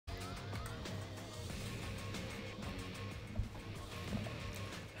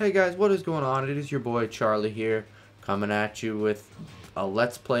Hey guys, what is going on? It is your boy Charlie here, coming at you with a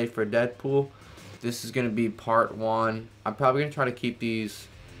Let's Play for Deadpool. This is going to be part 1. I'm probably going to try to keep these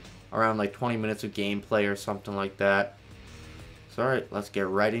around like 20 minutes of gameplay or something like that. So alright, let's get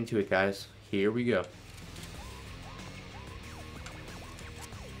right into it, guys. Here we go.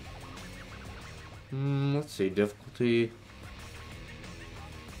 Let's see, difficulty.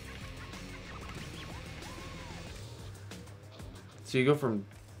 So you go from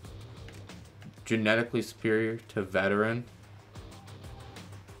genetically superior to veteran.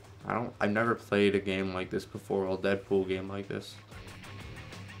 I've never played a game like this before, a Deadpool game like this.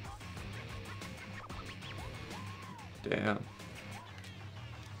 Damn.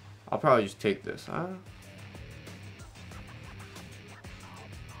 I'll probably just take this, huh?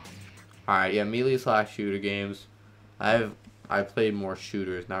 Alright, yeah, melee / shooter games. I've played more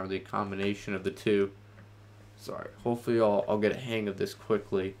shooters, not really a combination of the two. Sorry, hopefully I'll get a hang of this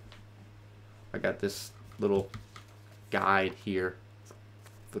quickly. I got this little guide here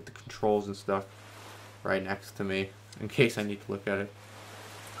with the controls and stuff right next to me in case I need to look at it.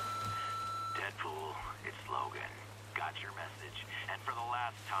 Deadpool, it's Logan. Got your message. And for the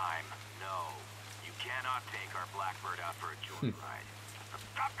last time, no, you cannot take our Blackbird out for a joyride.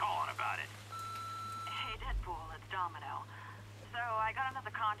 Stop calling about it. Hey Deadpool, it's Domino. So I got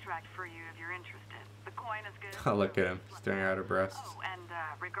another contract for you if you're interested. The coin is good. Oh, look at him staring at her breasts. Oh, and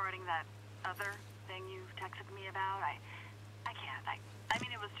regarding that other thing you texted me about, I can't. I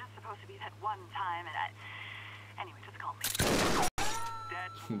mean, it was just supposed to be that one time, and anyway, just call me.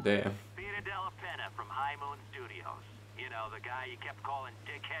 Deadpool. Damn. Peter Della Penna from High Moon Studios. You know, the guy you kept calling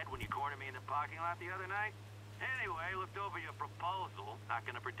dickhead when you cornered me in the parking lot the other night? Anyway, looked over your proposal. Not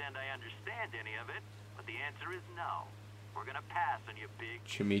gonna pretend I understand any of it, but the answer is no. We're gonna pass on your big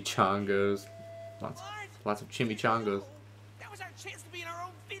Chimichangos. Lots of chimichangos. That was our chance to be in our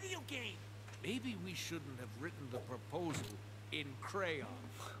own video game. Maybe we shouldn't have written the proposal in crayon.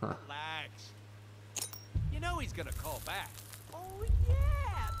 Relax. You know he's gonna call back. Oh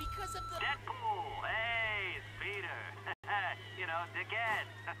yeah, because of the Deadpool! Hey, it's Peter. You know, dickhead.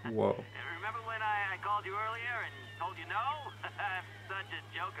 Whoa. Remember when I called you earlier and told you no? I'm such a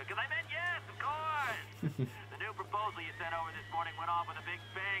joker, because I meant yes, of course. The new proposal you sent over this morning went off with a big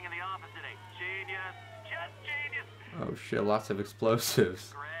bang in the office today. Genius. Just genius. Oh shit, lots of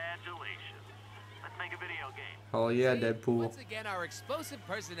explosives. Congratulations. Let's make a video game. Oh yeah, See, Deadpool. Once again, our explosive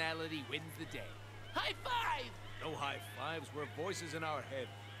personality wins the day. High five! No high fives, we're voices in our head.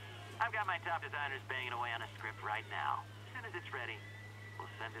 I've got my top designers banging away on a script right now. As soon as it's ready, we'll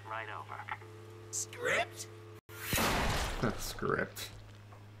send it right over. Script? Script.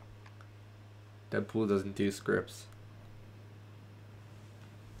 Deadpool doesn't do scripts.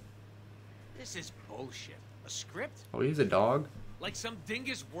 This is bullshit. A script? Oh, he's a dog? Like some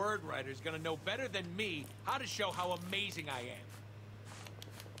dingus word writer's gonna know better than me how to show how amazing I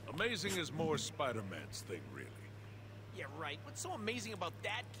am. Amazing is more Spider-Man's thing, really. Yeah, right. What's so amazing about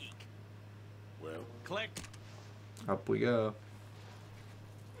that geek? Well, Click. Up we go.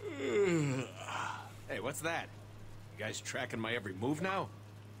 Hey, what's that? You guys tracking my every move now?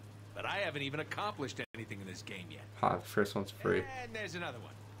 But I haven't even accomplished anything in this game yet. Ha, the first one's free. And there's another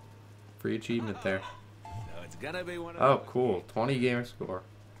one. Free achievement there. So it's gonna be one of Oh, those. cool. 20 gamer score.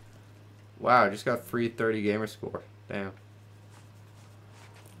 Wow, I just got free 30 gamer score. Damn.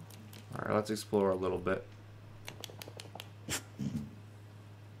 Alright, let's explore a little bit.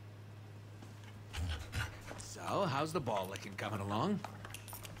 So, how's the ball licking coming along?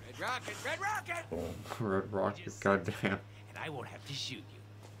 Red rocket, red rocket! Red rocket, goddamn. And I won't have to shoot you.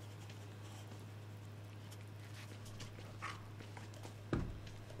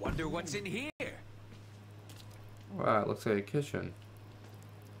 Wonder what's in here? Wow, it looks like a kitchen.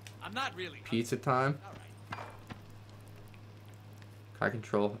 I'm not really. Pizza time? All right. High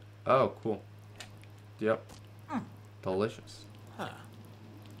control. Oh, cool. Yep. Delicious. Huh.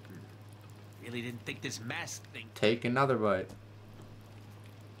 Really didn't think this mask thing. Take another bite.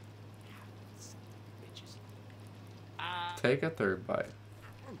 Bitches. Take a third bite.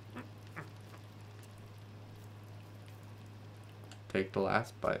 Take the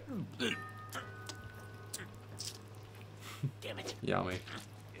last bite. Damn it. Yummy.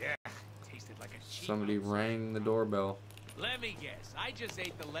 Yeah. Tasted like a cheap. Somebody rang the doorbell. Let me guess. I just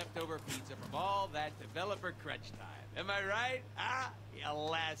ate the leftover pizza from all that developer crunch time. Am I right? Ah, you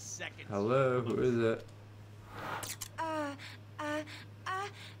last second. Hello, who is it?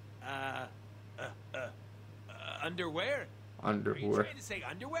 Underwear? Are you Underwear. trying to say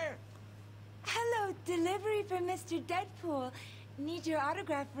underwear? Hello, delivery for Mr. Deadpool. Need your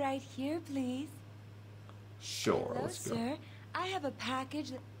autograph right here, please. Sure, Hello, let's go. sir. I have a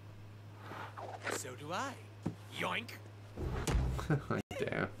package that... So do I. Yoink.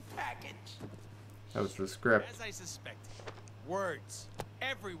 Damn. Package. That was the script. As I suspected. Words.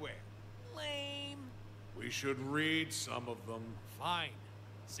 Everywhere. Lame. We should read some of them. Fine.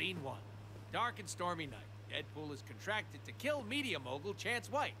 Scene 1. Dark and stormy night. Deadpool is contracted to kill media mogul Chance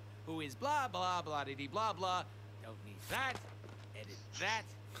White, who is blah blah blah diddy blah blah. Don't need that. Edit that.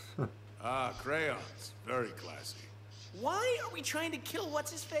 Ah, crayons. Very classy. Why are we trying to kill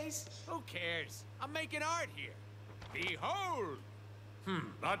what's his face? Who cares? I'm making art here. Behold.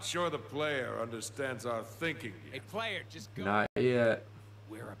 Not sure the player understands our thinking Hey yet. player, just go. Not yet.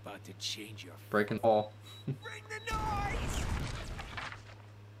 We're about to change your Breaking fall. Bring the noise!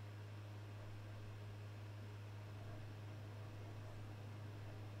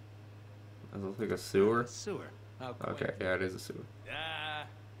 Does it look like a sewer? Sewer. How Okay, yeah, it is a sewer.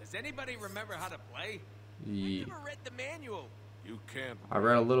 Does anybody remember how to play? Yeah. Never read the manual. You can't. I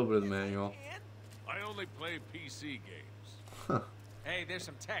read a little bit of the manual. And, I only play PC games. hey, there's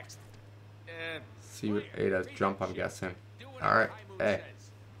some text. See what A does. Jump, I'm guessing. Do whatever Alright, High Moon hey.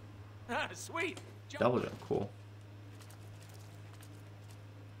 says. Sweet. Double jump, cool.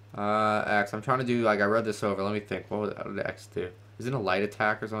 X. I'm trying to do, like, I read this over. Let me think. What did X do? Is it a light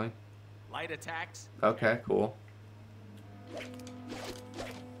attack or something? Light attacks. Okay, cool.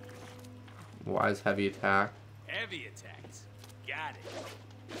 Y is heavy attack. Heavy attacks. Got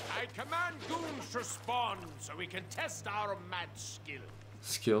it. I command goons to spawn so we can test our mad skill.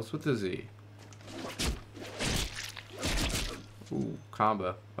 Skills with the Z. Ooh,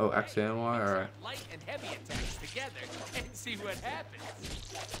 combo. Oh, X and Y? Alright. Light and heavy attacks together and see what happens.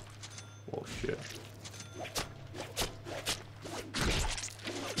 Oh, shit.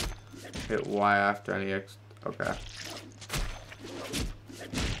 Hit Y after any X. Okay.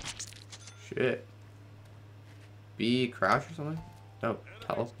 Shit. B, crouch or something? No,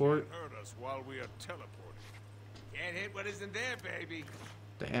 teleport? Can't hurt us while we are teleporting. Can't hit what isn't there, baby.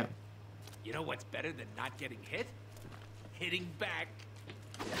 Damn. You know what's better than not getting hit? Hitting back.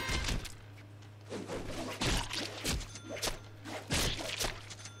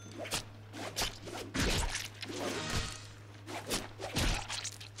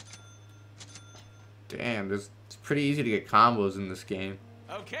 Damn, it's pretty easy to get combos in this game.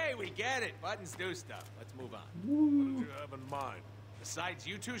 Okay, we get it. Buttons do stuff. Let's move on. What did you have in mind? Besides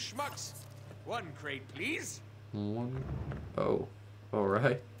you two schmucks. One crate, please. One. Oh.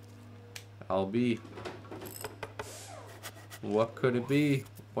 Alright. LB. What could it be?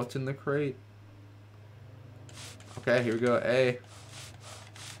 What's in the crate? Okay, here we go. A.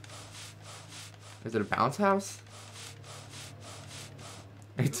 Is it a bounce house?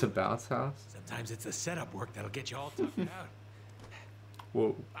 It's a bounce house? Sometimes it's the setup work that'll get you all toughed out.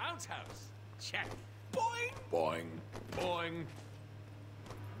 Whoa. Bounce house. Check. Boing. Boing. Boing.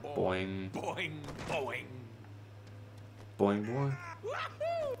 Boing. Boing. Boing. Boing boing.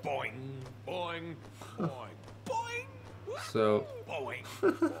 Wahoo! Boing. Boing. Boing. Boing. So, Boing.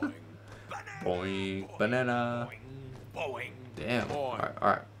 Boing. boing. Banana. Boing. Boing. Damn. Boing.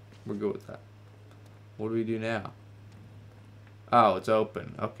 Alright. We're good with that. What do we do now? Oh, it's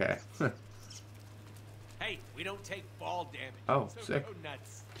open. Okay. Hey, we don't take fall damage. Oh, so sick. Go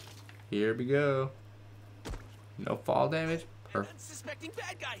nuts. Here we go. No fall damage? An Perfect. unsuspecting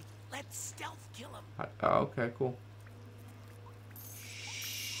bad guy. Let's stealth kill him. Oh, okay, cool.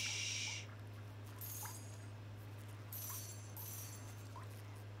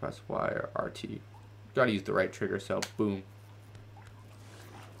 Press Y or RT. Gotta use the right trigger, so boom.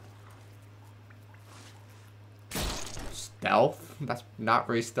 Stealth? That's not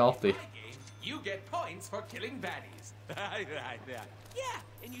very stealthy. My game, you get points for killing baddies. Yeah,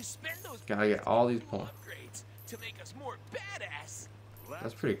 and you spend those Gotta get points all on these cool points. upgrades to make us more badass.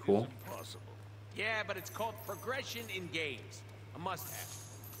 That's pretty cool. Impossible. Yeah, but it's called progression in games. A must-have.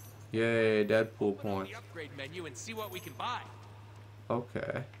 Yay, Deadpool Open up points. the upgrade menu and see what we can buy.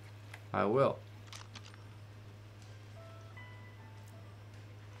 Okay. I will.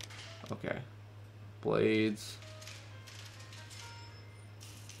 Okay. Blades.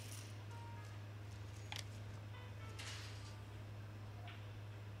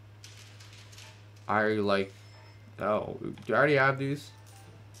 I like... Oh, do I already have these?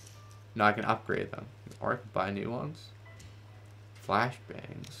 No, I can upgrade them. Or I can buy new ones.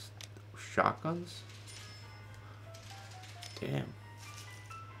 Flashbangs. Shotguns? Damn.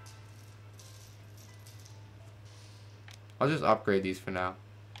 I'll just upgrade these for now.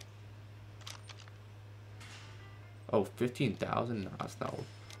 Oh, 15,000? Nah, that's not...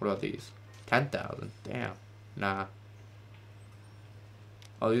 What about these? 10,000? Damn. Nah.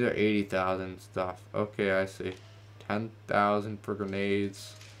 Oh, these are 80,000 stuff. Okay, I see. 10,000 for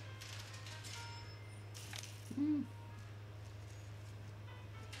grenades.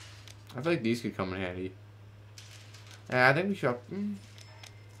 I feel like these could come in handy. Yeah, I think we should.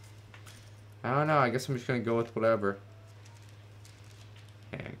 I don't know. I guess I'm just gonna go with whatever.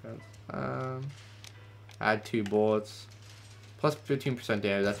 Handguns. Add 2 bullets. Plus 15%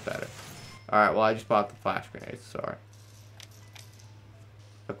 damage. That's better. All right. Well, I just bought the flash grenades. Sorry.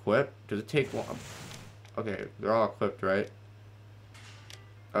 Equip. Does it take one? Okay, they're all equipped, right?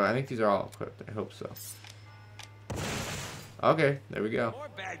 Oh, I think these are all equipped. I hope so. Okay, there we go. The more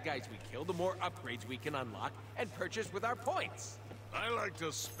bad guys we kill, the more upgrades we can unlock and purchase with our points. I like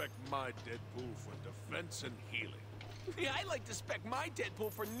to spec my Deadpool for defense and healing. Yeah, I like to spec my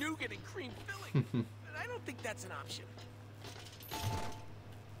Deadpool for nougat and cream filling. But I don't think that's an option.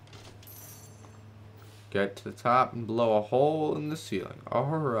 Get to the top and blow a hole in the ceiling.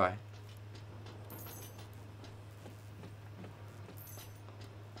 Alright.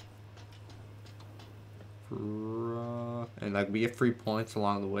 And like we get free points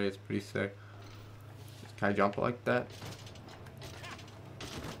along the way. It's pretty sick. Can I jump like that?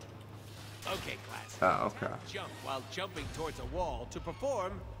 Okay, class. Oh, okay. Jump while jumping towards a wall to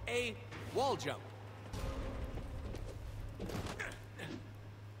perform a wall jump.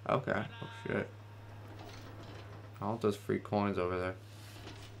 Okay. Oh shit. I want those free coins over there.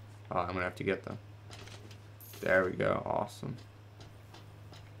 Oh, I'm gonna have to get them. There we go. Awesome.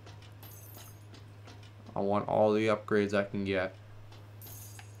 I want all the upgrades I can get.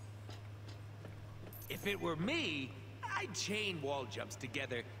 If it were me, I'd chain wall jumps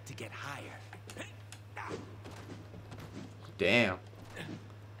together to get higher. Damn.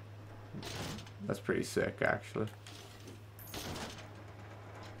 That's pretty sick, actually.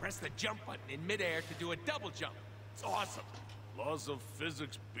 Press the jump button in midair to do a double jump. It's awesome. Laws of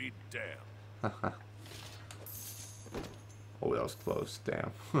physics be damned. Oh, that was close.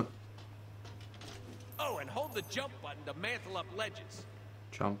 Damn. Oh, and hold the jump button to mantle up ledges.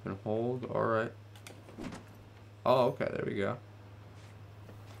 Jump and hold. Alright. Oh, okay. There we go.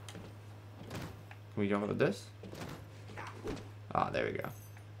 Can we jump with this? Ah, there we go.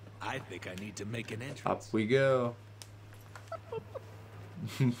 I think I need to make an entrance. Up we go.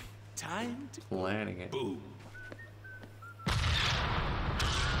 Time to Planning it. boom.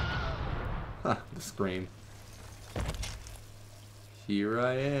 Huh, the scream. Here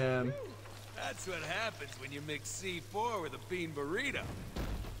I am. That's what happens when you mix C4 with a bean burrito.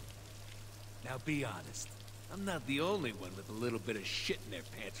 Now be honest. I'm not the only one with a little bit of shit in their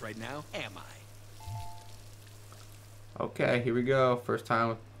pants right now, am I? Okay, here we go. First time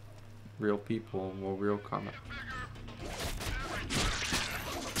with real people, more real comment.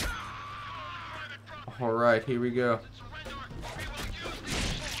 Alright, here we go.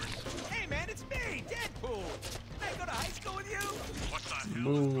 Hey man, it's me, Deadpool! Can I go to high school with you? What the hell is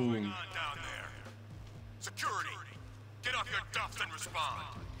Boom. going on down there? Security! Get off your duff and respond.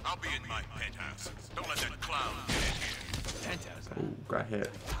 I'll be in my penthouse. Don't let that clown get in here. Penthouse, huh? Ooh, got hit.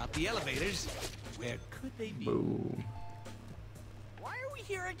 Top the elevators. Where could they be? Boom. Why are we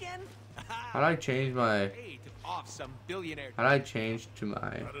here again? How'd I change my... Hey, to off some billionaire. How'd I change to my...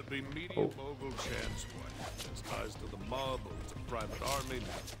 That'd be media mogul Chan's wife. Has ties to the mob, owns a private army.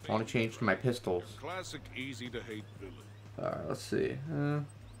 I want to change to my pistols. Classic easy-to-hate villain. Alright, let's see. I'm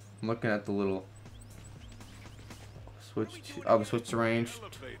looking at the little... Switch to... Oh, switch to range.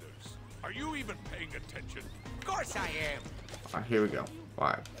 Elevators. Are you even paying attention? Of course I am. Alright, here we go.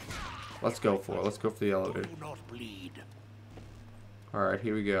 Alright. Let's go for it. Let's go for the elevator. Do not bleed. Alright,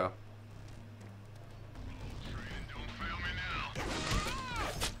 here we go.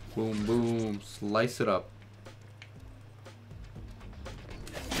 Boom, boom. Slice it up.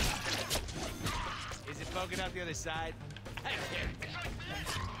 Is it poking out the other side?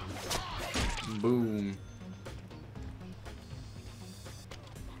 Boom.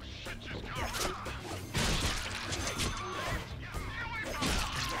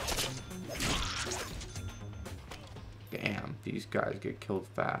 Damn, these guys get killed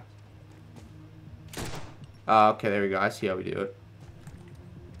fast. Okay, there we go. I see how we do it.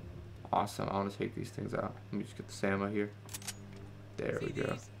 Awesome. I want to take these things out. Let me just get the Sama here. There we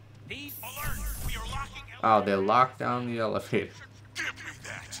go. These Alert! We are locking Oh, they locked down the elevator. Give me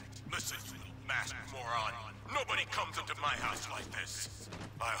that! Listen, you little masked moron. Nobody comes into my house like this.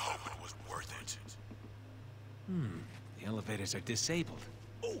 I hope it was worth it. The elevators are disabled.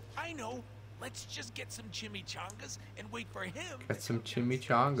 Oh, I know. Let's just get some chimichangas and wait for him. Get some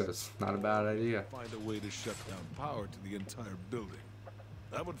chimichangas. Not a bad idea. Find a way to shut down power to the entire building.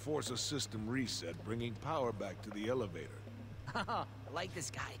 That would force a system reset, bringing power back to the elevator. I like this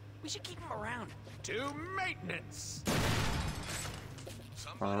guy. We should keep him around. To maintenance.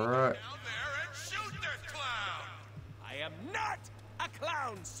 Somebody All right. get down there and shoot this clown! am not a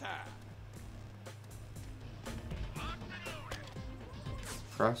clown, sir.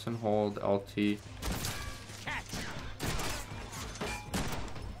 Press and hold LT. Catch.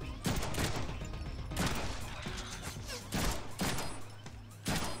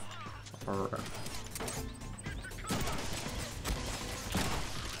 Alright.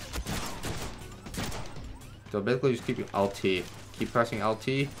 So basically just keep LT. Keep pressing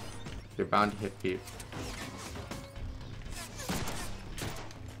LT. You're bound to hit people.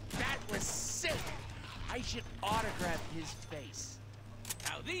 That was sick. I should autograph his face.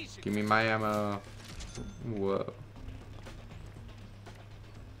 Now these should Give me my ammo. Whoa.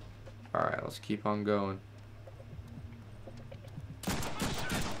 Alright, let's keep on going.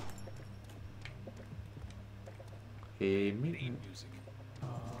 Hey, me. need music.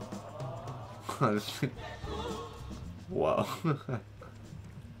 Whoa.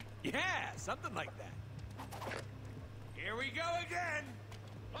 Yeah, something like that. Here we go again.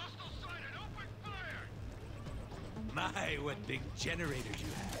 Hostile sighted, open fire! My, what big generators you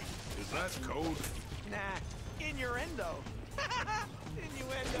have. Is that code? Nah, innuendo.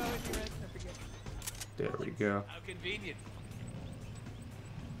 Innuendo. I forget. There we go. How convenient.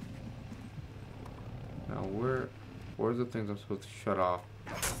 Now where's the things I'm supposed to shut off?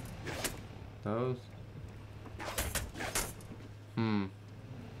 Those?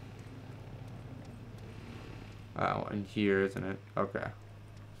 Oh, and here, isn't it? Okay.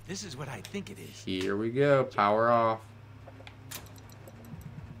 This is what I think it is. Here we go. Power off.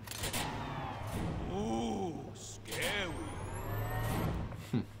 Ooh, scary.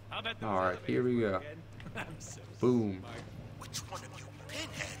 How about those Alright, here we go. again? I'm so Boom. smart. Which one of you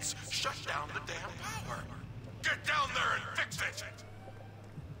pinheads shut down the damn power? Get down there and fix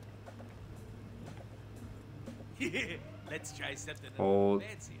it! Let's try something a Hold. little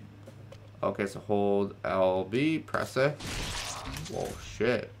fancier. Okay, so hold LB, press it. Whoa,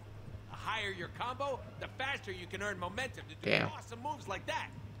 shit. The higher your combo, the faster you can earn momentum to do Damn. awesome moves like that.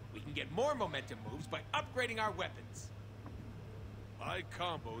 We can get more momentum moves by upgrading our weapons. High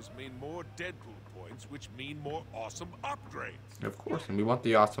combos mean more Deadpool points, which mean more awesome upgrades. Of course, and we want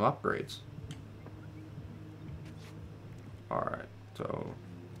the awesome upgrades. Alright, so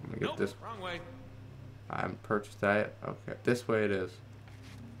I'm gonna get Nope, this. wrong way. I haven't purchased that. Okay, this way it is.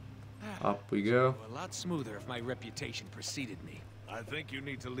 Up we go. A lot smoother if my reputation preceded me. I think you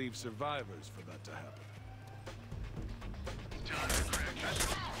need to leave survivors for that to happen.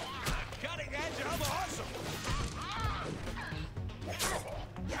 Cutting edge of awesome.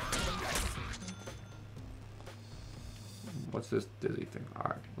 What's this dizzy thing?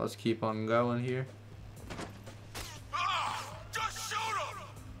 Alright, let's keep on going here. Ah! Just shoot him!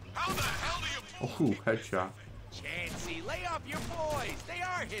 How the hell do you... Ooh, headshot. Chansey, lay off your boys. They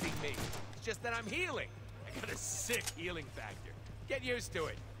are hitting me. It's just that I'm healing. I got a sick healing factor. Get used to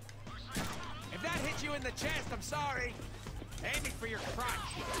it. If that hits you in the chest, I'm sorry. Aiming for your crotch.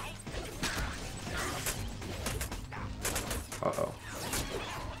 Uh-oh.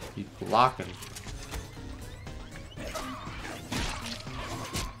 He's blocking.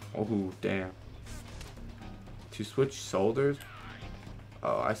 Oh, damn. To switch shoulders?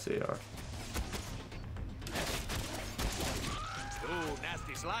 Oh, I see. Ooh,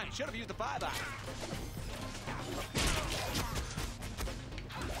 nasty slime. Should have used the 5-eye.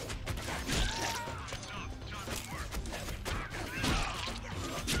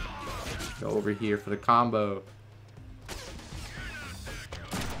 Go over here for the combo.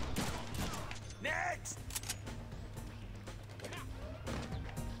 Next!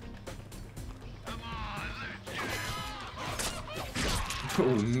 Oh,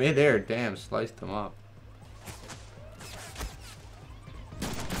 midair. Damn, sliced him up.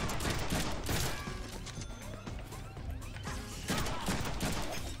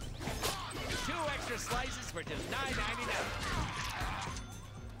 Two extra slices for just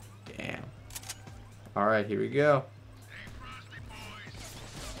 $9.99. Damn. Alright, here we go.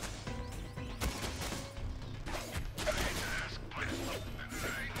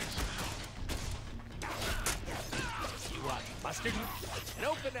 You want mustard? An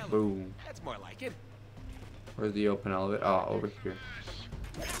open elevator. Boom. That's more like it. Where's the open elevator? Oh, over here.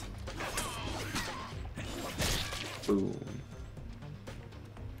 Boom.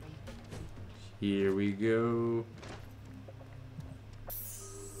 Here we go.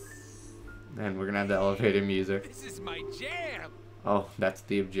 And we're gonna have the elevator music. This is my jam. Oh, that's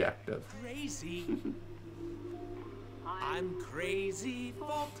the objective. Crazy. I'm crazy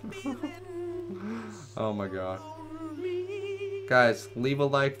for feeling Oh my god. lonely. Guys, leave a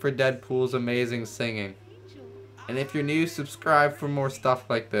like for Deadpool's amazing singing. And if you're new, subscribe for more stuff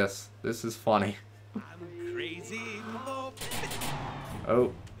like this. This is funny. I'm crazy for Oh,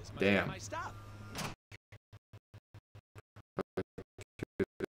 This must damn. be my stop.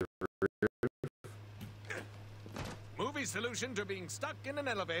 Movie solution to being stuck in an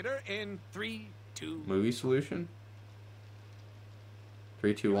elevator in 3, 2. Movie solution?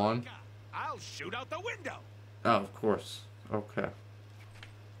 3, 2, 1. I'll shoot out the window. Oh, of course. Okay.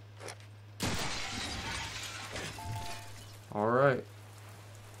 Alright.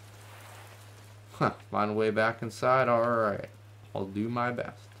 Huh. Find a way back inside. Alright. I'll do my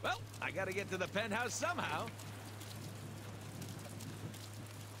best. Well, I gotta get to the penthouse somehow.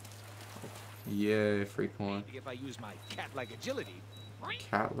 Yay, free coin. Maybe if I use my cat-like agility.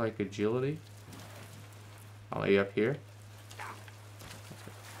 Cat-like agility? I'll lay up here.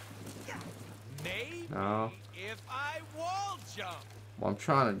 Maybe No. if I wall jump. Well, I'm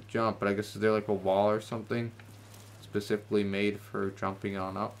trying to jump, but I guess is there like a wall or something specifically made for jumping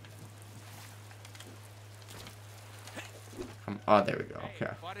on up? Oh, there we go. Hey,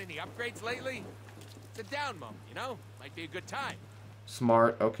 Okay. bought any upgrades lately? It's a down moment, you know? Might be a good time.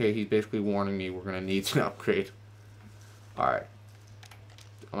 Smart. Okay, he's basically warning me we're gonna need to upgrade. Alright.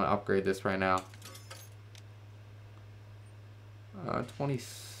 I'm gonna upgrade this right now.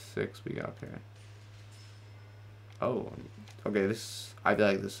 26 we got, okay. Oh, okay, this, I feel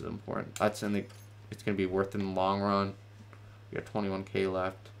like this is important. That's in the, it's gonna be worth it in the long run. We got 21k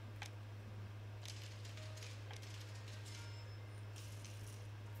left.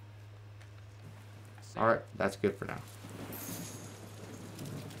 Alright, that's good for now.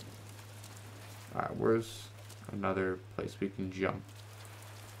 Alright, where's another place we can jump?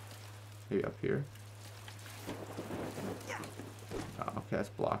 Maybe up here? Oh, okay, that's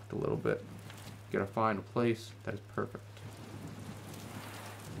blocked a little bit. Gotta find a place that is perfect.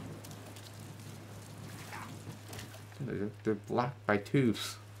 They're blocked by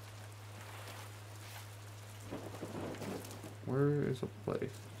tubes. Where is a place?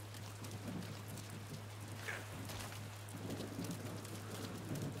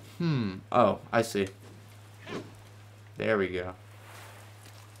 Oh, I see. There we go.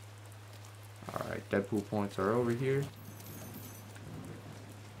 Alright, Deadpool points are over here.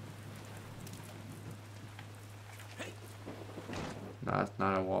 No, that's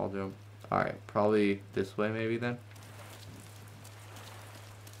not a wall jump. Alright, probably this way maybe then.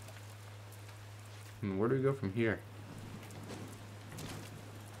 Where do we go from here?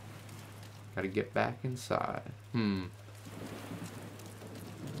 Gotta get back inside. In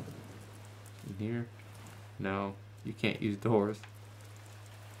here? No, you can't use doors.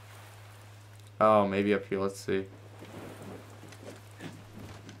 Oh, maybe up here, let's see.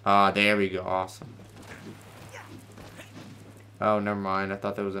 Ah, there we go, awesome. Oh, never mind, I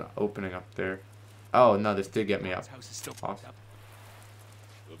thought there was an opening up there. Oh, no, this did get me up. House is still Awesome. up.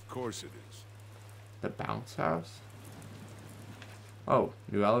 Of course it is. The bounce house? Oh,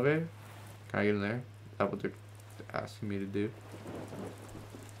 new elevator? Can I get in there? Is that what they're asking me to do?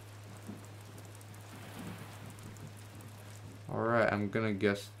 Alright, I'm gonna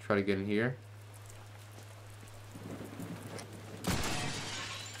try to get in here.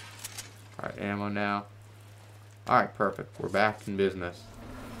 Alright, ammo now. Alright, perfect. We're back in business.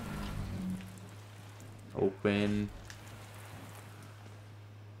 Open.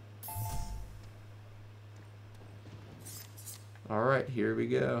 Alright, here we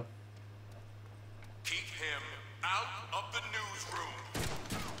go. Keep him out of the newsroom.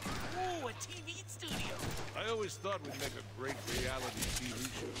 Ooh, a TV studio. I always thought we'd make a great reality TV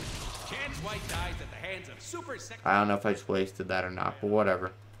show. Chance White dies at the hands of super sex. I don't know if I just wasted that or not, but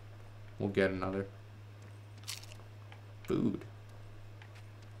whatever. We'll get another. Food.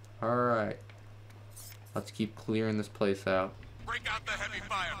 Alright. Let's keep clearing this place out. Break out the heavy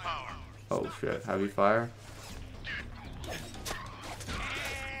firepower. Oh shit, heavy fire. And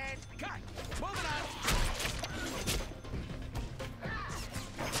cut. Moving on.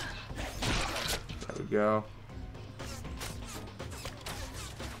 There we go.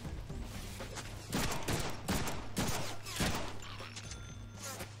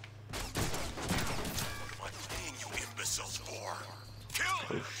 What am I paying you imbeciles for?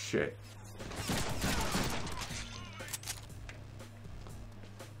 Kill him! Oh shit.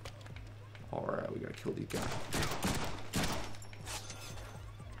 Alright, we gotta kill these guys.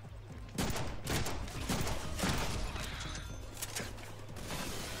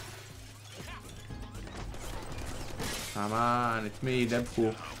 Come on, it's me,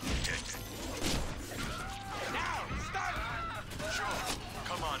 Deadpool. Sure,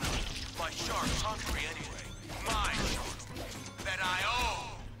 come on. My shark's hungry anyway. My shark. That I own.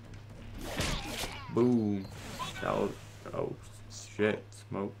 Boom. That was, oh shit,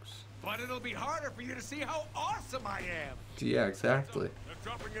 smokes. But it'll be harder for you to see how awesome I am. Yeah, exactly. They're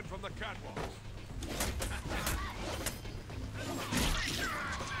dropping in from the catwalks.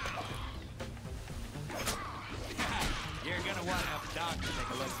 You're gonna want to have a doctor take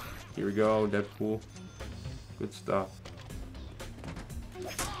a look. Here we go, Deadpool. Good stuff.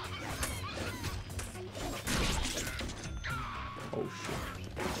 Oh shit.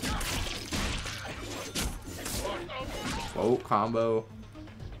 Oh, combo.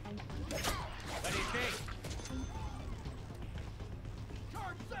 What do you think?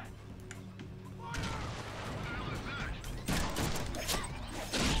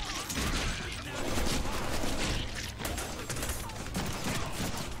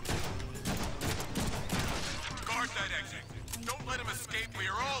 Guard that exit. Don't let him escape. We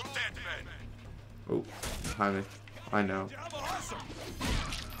are all dead men. Oh, behind me. I know. I'm awesome.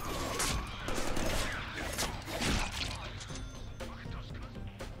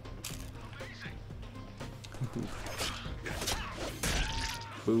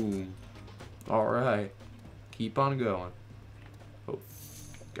 Boom. Alright. Keep on going. Oh,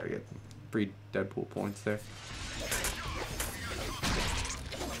 gotta get free Deadpool points there.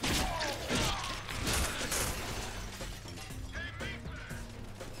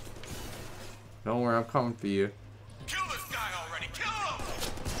 Don't worry, I'm coming for you. Kill this guy already. Kill him.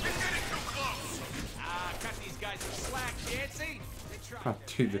 You're getting too close. Ah, cut these guys some slack, Nancy. They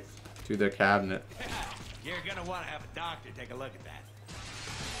tried To the cabinet. You're gonna want to have a doctor take a look at that.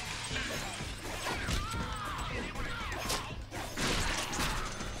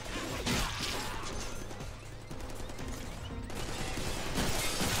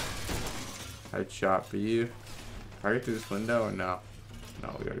 Headshot for you. Can I get through this window or no?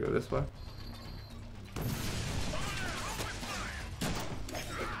 No, we gotta go this way.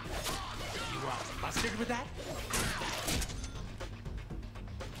 You mustard with that?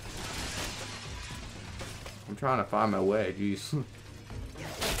 I'm trying to find my way, jeez.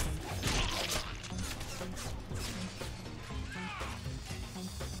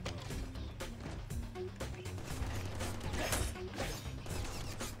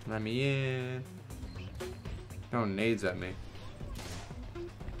 Let me in. No nades at me.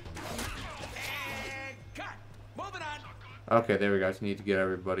 And cut. Moving on. Okay, there we go. I just need to get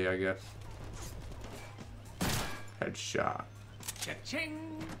everybody, I guess. Headshot.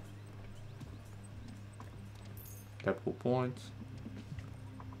 Cha-ching. Deadpool points.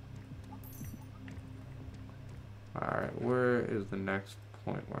 Alright, where is the next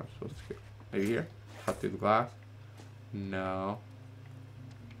point where I'm supposed to go? Maybe here? Cut through the glass? No.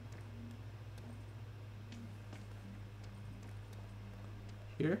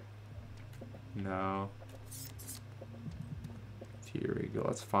 Here? No. Here we go.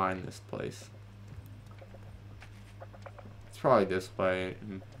 Let's find this place. It's probably this way.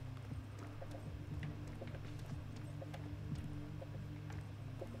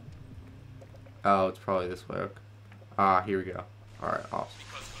 Oh, it's probably this way. Okay. Ah, here we go. Alright, awesome.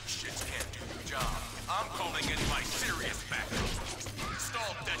 Because those shits can't do their job, I'm calling in my serious backup.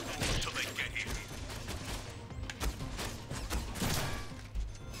 Stall Deadpool until they get here.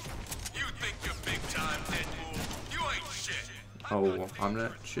 You think you're big time, Deadpool? You ain't shit. Oh, I'm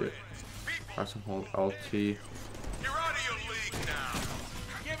not shit. Press and hold LT. You're out of your league now.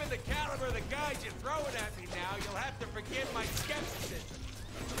 Given the caliber of the guys you're throwing at me now, you'll have to forgive my skepticism.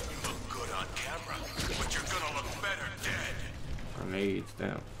 You look good on camera, but you're gonna look better dead. Grenades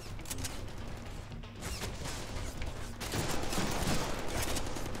down.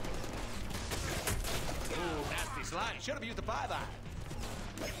 Ooh, nasty slime. Should have used the 5-eye.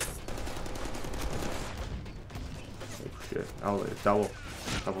 Oh shit. Oh, it's double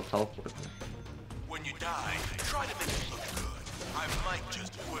teleport. When you die, try to make it look good. I might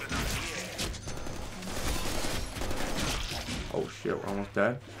just put it on the air. Oh shit, we're almost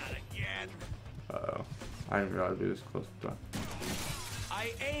dead. Not again. Uh-oh. I didn't realize we were this close to die.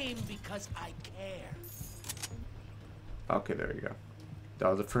 I aim because I care. Okay, there we go. That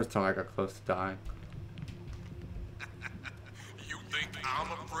was the first time I got close to dying. You think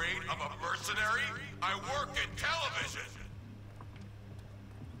I'm afraid of a mercenary? I work in television.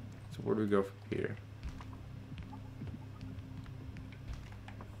 So where do we go from here?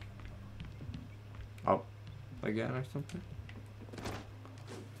 Up again or something?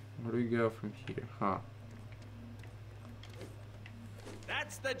 Where do we go from here? Huh.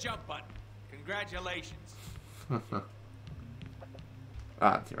 That's the jump button. Congratulations.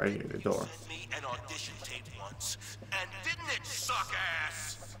 Ah, it's right here, the door. You sent me an audition tape once, and didn't it suck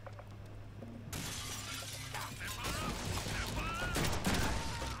ass?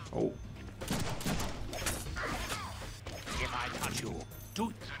 Oh. If I touch you, do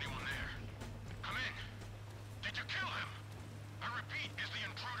it. Anyone there?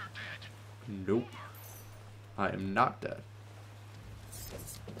 I am not dead.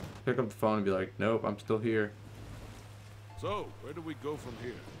 Pick up the phone and be like, nope, I'm still here. So, where do we go from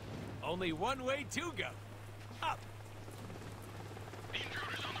here? Only one way to go. Up.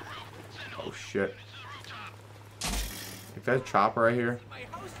 Oh shit. If that's a chopper right here, My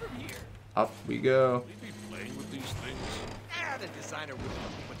house from here. up we go. We be playing with these things? Ah, the designer wouldn't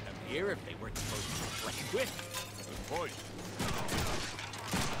have put them here if they weren't supposed to be played with. Good point.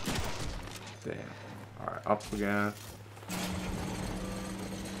 Damn. Alright, up again.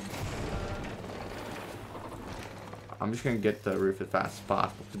 I'm just gonna get the roof as fast as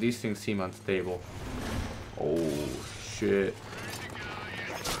possible, because these things seem unstable. Oh, shit.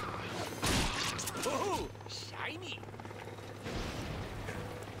 Oh, shiny.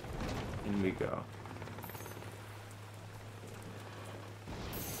 In we go.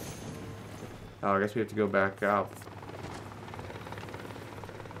 Oh, I guess we have to go back out.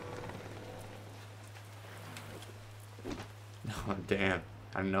 Oh, damn.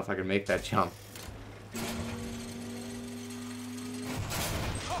 I don't know if I can make that jump.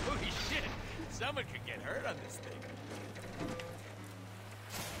 Holy shit! Someone could get hurt on this thing.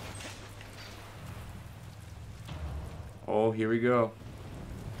 Oh, here we go.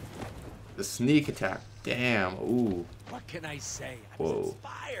 The sneak attack. Damn. Ooh. What can I say? I Whoa. was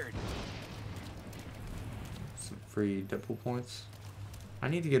inspired. Some free Deadpool points. I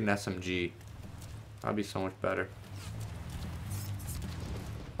need to get an SMG. That'd be so much better.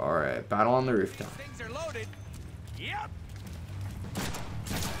 Alright, battle on the rooftop. Things are loaded. Yep.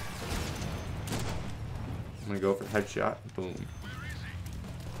 I'm gonna go for headshot. Boom.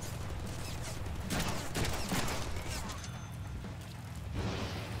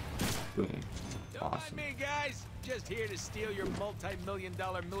 Boom. Don't Awesome. mind me, guys. Just here to steal your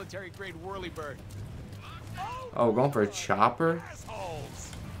multi-million-dollar military-grade whirlybird. Oh, going for a chopper?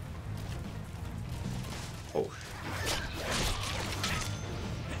 Assholes. Oh.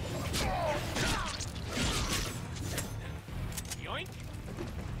 Yoink.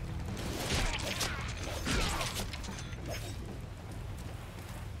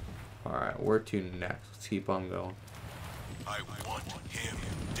 Alright, where to next? Let's keep on going. I want him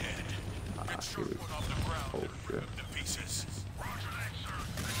dead. Get here we short one off the ground Oh, and shit. rip him to pieces.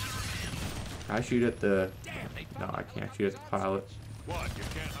 Can I shoot at the... Damn, they No, found I the can't shoot at the pilot. What? You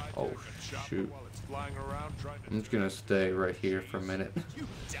can't hijack Oh, a chopper shoot. while it's flying around trying to I'm just gonna stay right here for a minute You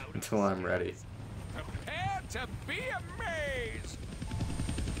doubt us. until I'm ready. Prepare to be amazed.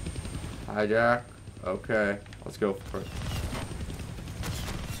 Hijack. Okay, let's go for it.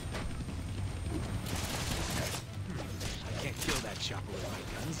 I can't kill that chopper with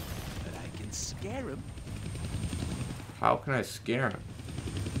my guns, but I can scare him. How can I scare him?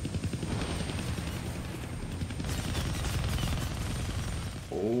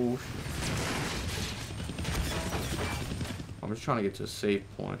 Oh, shit. I'm just trying to get to a safe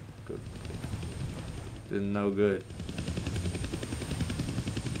point. Good. Didn't know good.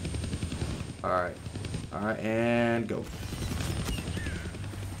 Alright. Alright, and go.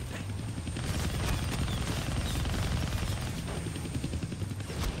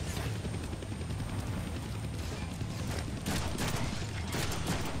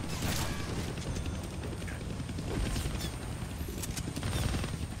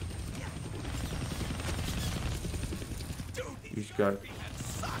 You just got it.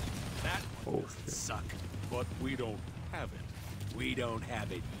 That Oh, shit. suck. But we don't have it. We don't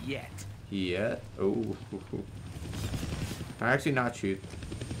have it yet. Yeah. Oh. Can I actually not shoot?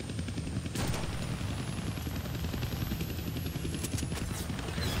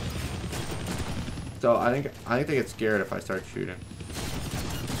 So I think they get scared if I start shooting.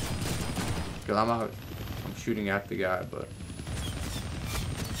 Cause I'm shooting at the guy, but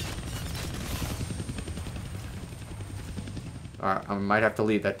alright, I might have to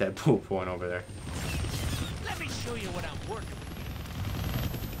leave that Deadpool point over there. Let me show you what I'm working with.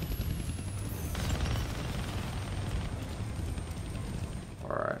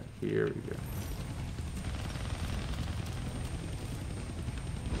 Alright, here we go.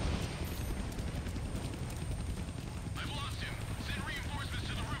 I've lost him. Send reinforcements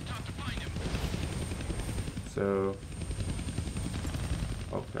to the rooftop to find him. So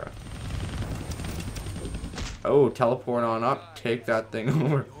okay. Oh, teleport on up. Take that thing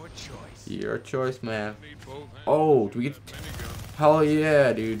over. Your choice. Your choice, man. Need both hands. Oh, do we get to Minigun. hell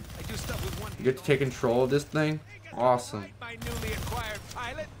yeah, dude. I do stuff with one You get to take control of this thing? Awesome. My newly acquired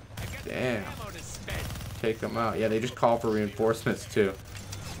pilot. I got Damn. ammo to spend. Take them out. Yeah, they just call for reinforcements too.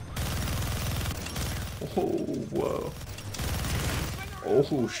 Oh, whoa.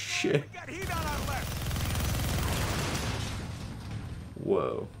 Oh, shit. We got heat on our left.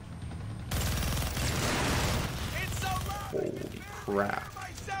 Whoa. crap.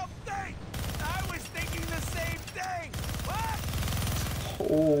 Myself think. I was thinking the same thing. What?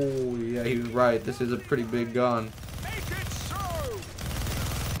 Oh, yeah, he was right. This is a pretty big gun. Make it so.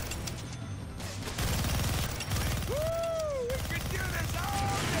 Woo! We could do this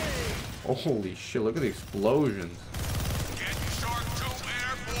all day. Holy shit, look at the explosions. Get Shark 2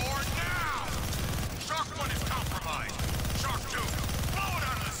 airborne now! Shark 1 is compromised. Shark 2, blow it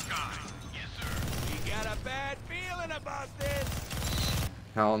out of the sky! Yes, sir. We got a bad feeling about this.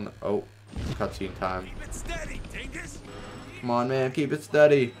 Hell no. Oh, cutscene time. Keep it steady, dingus. Come on, man, keep it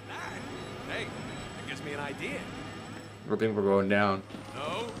steady. Hey, that gives me an idea. I think we're going down.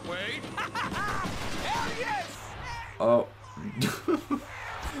 No, wait. Hell yes! Oh.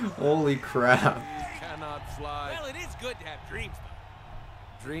 Holy crap. Cannot fly. Well, it is good to have dreams,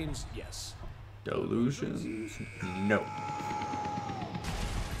 though. Dreams, yes. Delusions? No.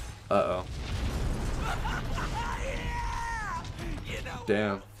 Uh-oh. Yeah! You know,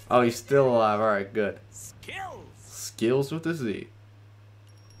 Damn. Oh, he's still alive. Alright, good. skills. Skills with a Z.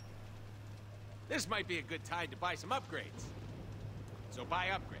 This might be a good time to buy some upgrades. So buy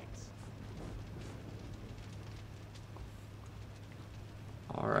upgrades.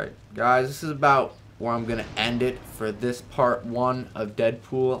 Alright, guys, this is about where I'm going to end it for this part 1 of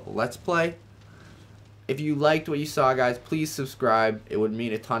Deadpool Let's Play. If you liked what you saw, guys, please subscribe. It would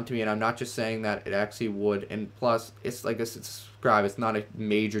mean a ton to me, and I'm not just saying that, it actually would. And plus, it's like a subscribe. It's not a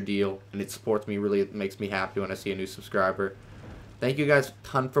major deal, and it supports me. Really, it makes me happy when I see a new subscriber. Thank you guys a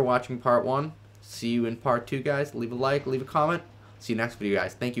ton for watching part 1. See you in part 2, guys. Leave a like, leave a comment. See you next video,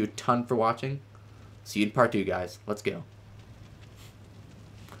 guys. Thank you a ton for watching. See you in part 2, guys. Let's go.